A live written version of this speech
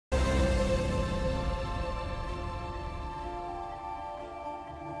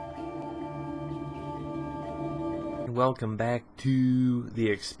Welcome back to The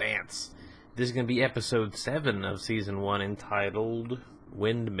Expanse. This is going to be episode 7 of season 1, entitled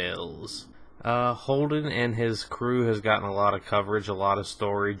Windmills. Holden and his crew has gotten a lot of coverage, a lot of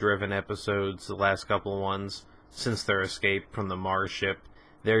story-driven episodes, the last couple of ones, since their escape from the Mars ship.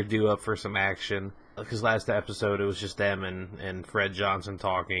 They're due up for some action, because last episode it was just them and Fred Johnson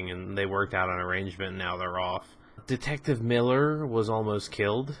talking, and they worked out an arrangement, and now they're off. Detective Miller was almost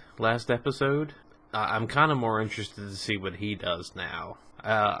killed last episode. I'm kind of more interested to see what he does now.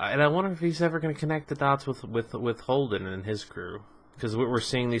 And I wonder if he's ever going to connect the dots with Holden and his crew. Because we're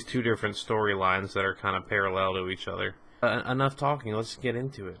seeing these two different storylines that are kind of parallel to each other. Enough talking, let's get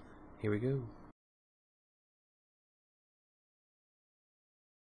into it. Here we go.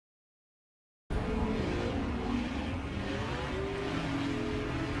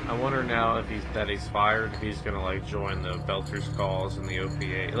 I wonder now if he's fired, if he's gonna like join the Belter's Cause and the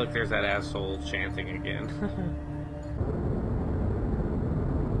OPA. Look, there's that asshole chanting again.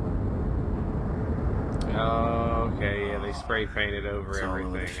 Oh, okay, yeah, they spray painted over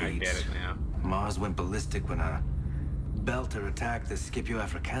everything. I get it now. Mars went ballistic when a Belter attacked the Scipio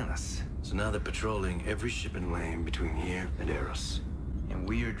Africanus. So now they're patrolling every shipping lane between here and Eros. And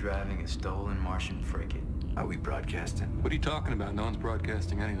we are driving a stolen Martian frigate. Are we broadcasting? What are you talking about? No one's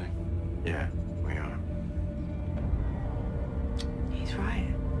broadcasting anything. Yeah, we are. He's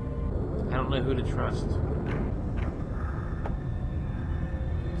right. I don't know who to trust.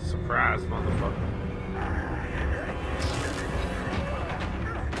 Surprise, motherfucker.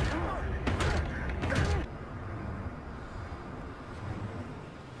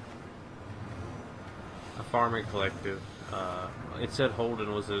 A farming collective. It said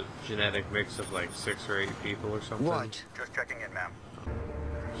Holden was a genetic mix of like 6 or 8 people or something. What? Just checking in, ma'am.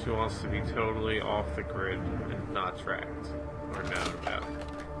 She wants to be totally off the grid and not tracked or known about.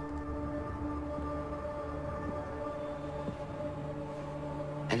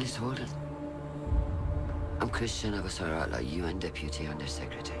 Alice Holden. I'm Christian Avasarala, UN Deputy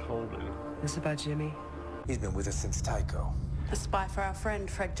Undersecretary. Holden. This about Jimmy? He's been with us since Tycho. A spy for our friend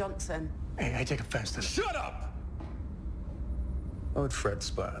Fred Johnson. Hey, I take offense to that. Shut up! Why would Fred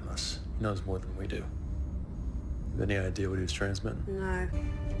spy on us? He knows more than we do. Have any idea what he was transmitting? No.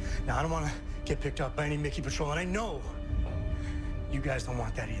 Now, I don't want to get picked up by any Mickey patrol, and I know you guys don't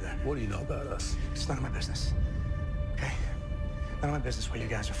want that either. What do you know about us? It's none of my business. Okay? None of my business why you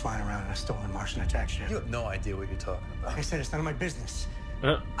guys are flying around in a stolen Martian attack ship. You have no idea what you're talking about. Like I said, it's none of my business.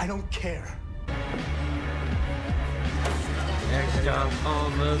 I don't care. Next cop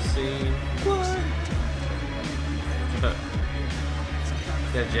on the scene. What?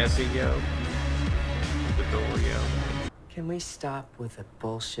 Did Jesse go? The door go. Can we stop with the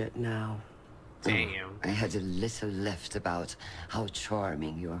bullshit now? Damn. I had a little left about how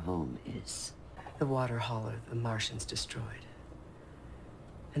charming your home is. The water hauler the Martians destroyed.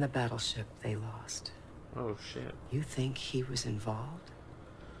 And the battleship they lost. Oh shit. You think he was involved?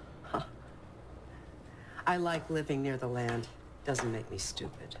 Huh. I like living near the land. Doesn't make me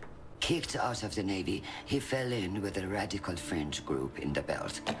stupid. Kicked out of the Navy, he fell in with a radical fringe group in the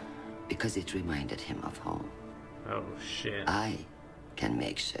belt because it reminded him of home. Oh shit. I can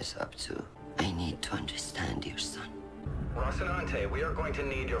make shit up too. I need to understand your son. Rocinante, we are going to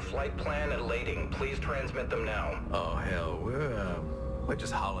need your flight plan and lading. Please transmit them now. Oh, hell, we're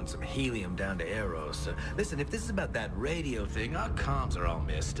just hauling some helium down to Eros. Listen, if this is about that radio thing, our comms are all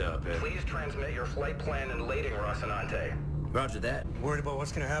messed up. Please transmit your flight plan and lading, Rocinante. Roger that. Worried about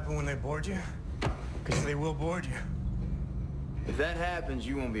what's going to happen when they board you? Because they will board you. If that happens,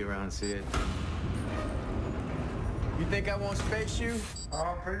 you won't be around, Sid. You think I won't space you?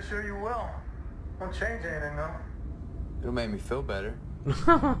 I'm pretty sure you will. Won't change anything, though. It'll make me feel better.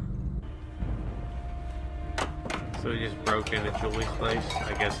 So he just broke into Julie's place,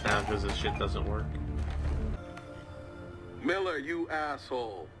 I guess now because the shit doesn't work. Miller, you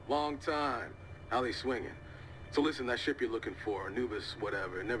asshole. Long time. How they swinging? So listen, that ship you're looking for, Anubis,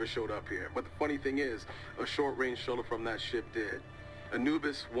 whatever, it never showed up here. But the funny thing is, a short-range shuttle from that ship did.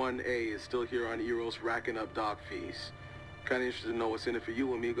 Anubis 1A is still here on Eros racking up dock fees. Kinda interested to know what's in it for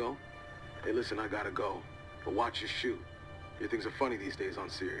you, amigo. Hey, listen, I gotta go. But watch your shoot. Your things are funny these days on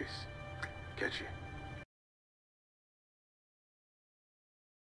Sirius. Catch you.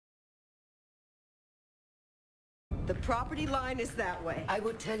 The property line is that way. I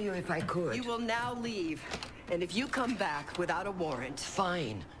would tell you if I could. You will now leave. And if you come back without a warrant...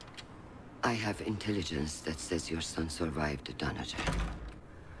 Fine. I have intelligence that says your son survived the Dunager.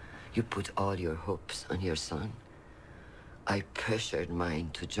 You put all your hopes on your son. I pressured mine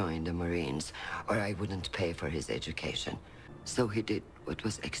to join the Marines, or I wouldn't pay for his education. So he did what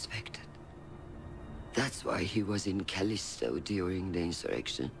was expected. That's why he was in Callisto during the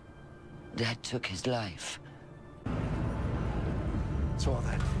insurrection. That took his life. So all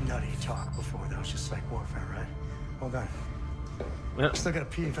that nutty talk before, that was just like warfare, right? Well done. Yep. Still gotta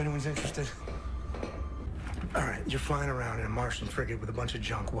pee if anyone's interested. All right, you're flying around in a Martian frigate with a bunch of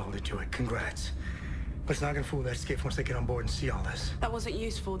junk welded to it. Congrats. But it's not gonna fool that skiff once they get on board and see all this. That wasn't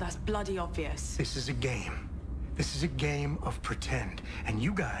useful. That's bloody obvious. This is a game. This is a game of pretend. And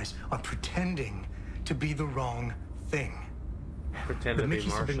you guys are pretending to be the wrong thing. Pretend The to be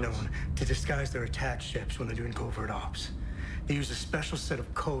Mickeys have been Martians. known to disguise their attack ships when they're doing covert ops. They use a special set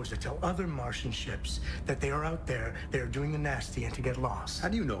of codes that tell other Martian ships that they are out there, they are doing the nasty and to get lost. How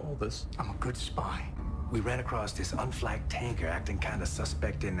do you know all this? I'm a good spy. We ran across this unflagged tanker acting kind of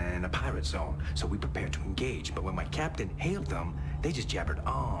suspect in a pirate zone, so we prepared to engage. But when my captain hailed them, they just jabbered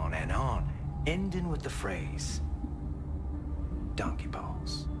on and on, ending with the phrase, donkey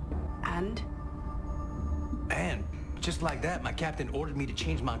balls. And? And just like that, my captain ordered me to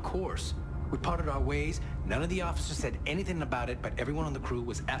change my course. We parted our ways. None of the officers said anything about it, but everyone on the crew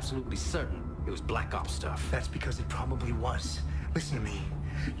was absolutely certain it was Black Ops stuff. That's because it probably was. Listen to me.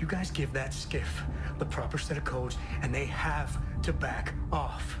 You guys give that skiff the proper set of codes, and they have to back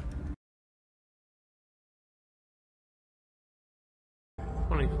off.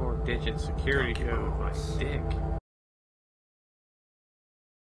 24-digit security code. My dick.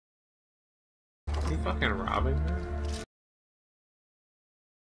 Is he fucking robbing her?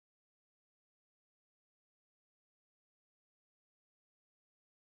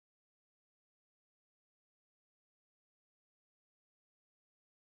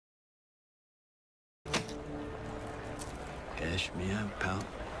 Cash me out, pal.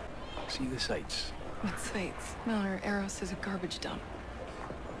 See the sights. What sights? Miller, Eros is a garbage dump.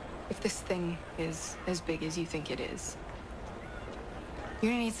 If this thing is as big as you think it is,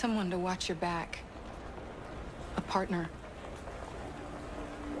 you're gonna need someone to watch your back. A partner.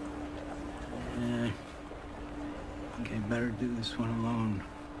 I think I better do this one alone.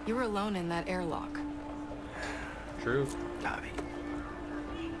 You were alone in that airlock. True. Tavi.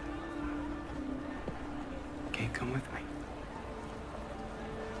 Okay, come with me.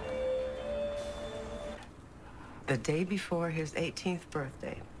 The day before his 18th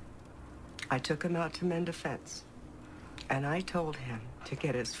birthday, I took him out to mend a fence. And I told him to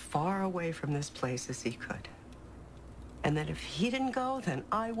get as far away from this place as he could. And that if he didn't go, then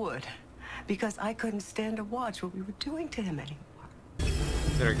I would. Because I couldn't stand to watch what we were doing to him anymore.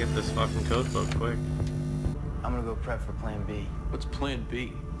 Better get this fucking code book quick. I'm gonna go prep for plan B. What's plan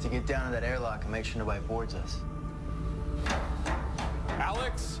B? To get down to that airlock and make sure nobody boards us.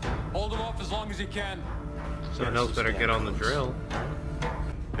 Alex, hold him off as long as you can. Someone else better get on the drill.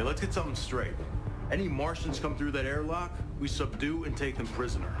 Hey, let's get something straight. Any Martians come through that airlock, we subdue and take them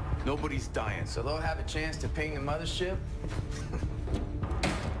prisoner. Nobody's dying. So they'll have a chance to ping the mothership?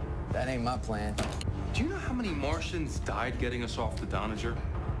 That ain't my plan. Do you know how many Martians died getting us off the Doniger?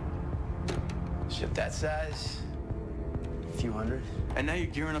 Ship that size, a few hundred. And now you're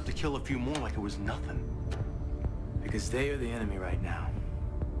gearing up to kill a few more like it was nothing. Because they are the enemy right now.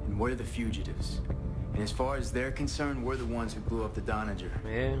 And we're the fugitives. And as far as they're concerned, we're the ones who blew up the Doniger.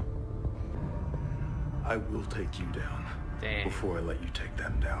 Yeah. I will take you down. Damn. Before I let you take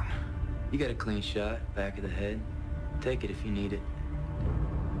them down. You got a clean shot, back of the head. Take it if you need it.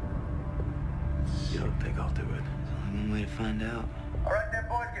 You don't think I'll do it? There's only one way to find out. All right then,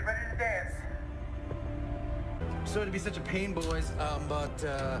 boys, get ready to dance. Sorry to be such a pain, boys, but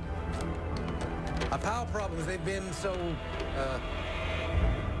our power problems, they've been so,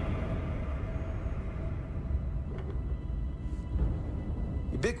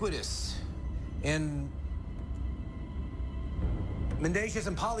 ubiquitous and mendacious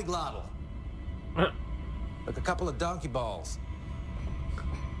and polyglottal. Like a couple of donkey balls.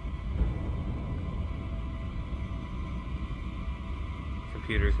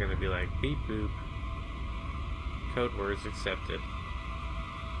 Computer's gonna be like, beep boop. Code words accepted.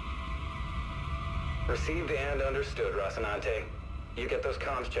 Received and understood, Rocinante. You get those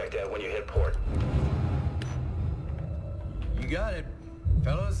comms checked out when you hit port. You got it,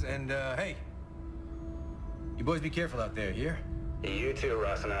 fellas, and hey, you boys be careful out there, here? You too,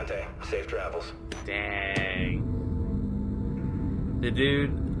 Rocinante. Safe travels. Dang. The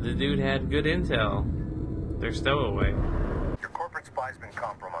dude had good intel. They're stowaway. Your corporate spy's been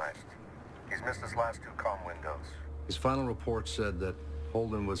compromised. He's missed his last 2 comm windows. His final report said that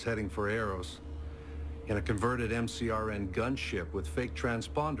Holden was heading for Eros in a converted MCRN gunship with fake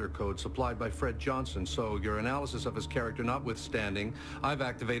transponder code supplied by Fred Johnson. So your analysis of his character notwithstanding, I've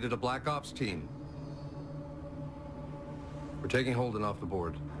activated a Black Ops team. We're taking Holden off the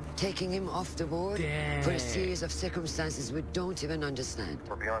board. taking him off the board for a series of circumstances we don't even understand.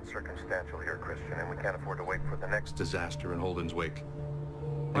 We're beyond circumstantial here, Christian, and we can't afford to wait for the next Disaster in Holden's wake.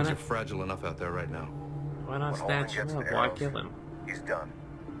 Things are fragile enough out there right now. Why not snatch him up? Why kill him? He's done.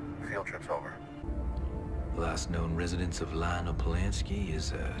 Field trip's over. The last known residence of Lionel Polanski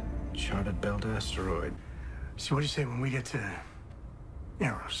is a charted belt asteroid. So what do you say when we get to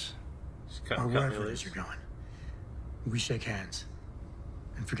Eros? Or wherever it is you're going? We shake hands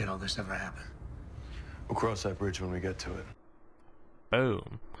and forget all this ever happened. We'll cross that bridge when we get to it.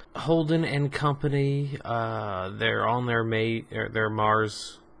 Boom. Holden and company, they're on their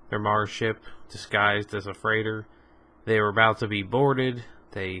Mars ship, disguised as a freighter. They were about to be boarded.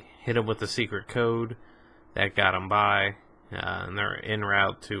 They hit them with the secret code that got them by, and they're en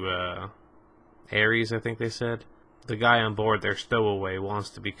route to Ares, I think they said. The guy on board, their stowaway, wants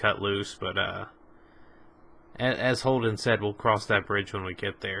to be cut loose, but as Holden said, we'll cross that bridge when we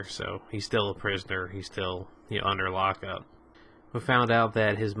get there. So he's still a prisoner. He's still under lockup. We found out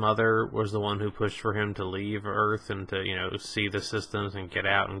that his mother was the one who pushed for him to leave Earth and to see the systems and get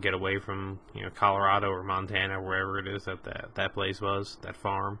out and get away from Colorado or Montana, wherever it is that place was, that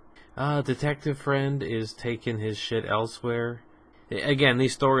farm. Detective friend is taking his shit elsewhere. Again,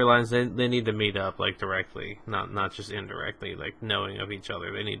 these storylines, they need to meet up, like, directly, not just indirectly, like, knowing of each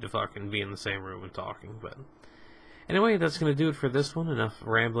other. They need to fucking be in the same room and talking. But anyway, that's going to do it for this one. Enough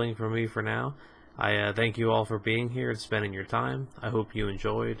rambling from me for now. I thank you all for being here and spending your time. I hope you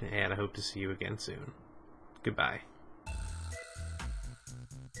enjoyed, and I hope to see you again soon. Goodbye.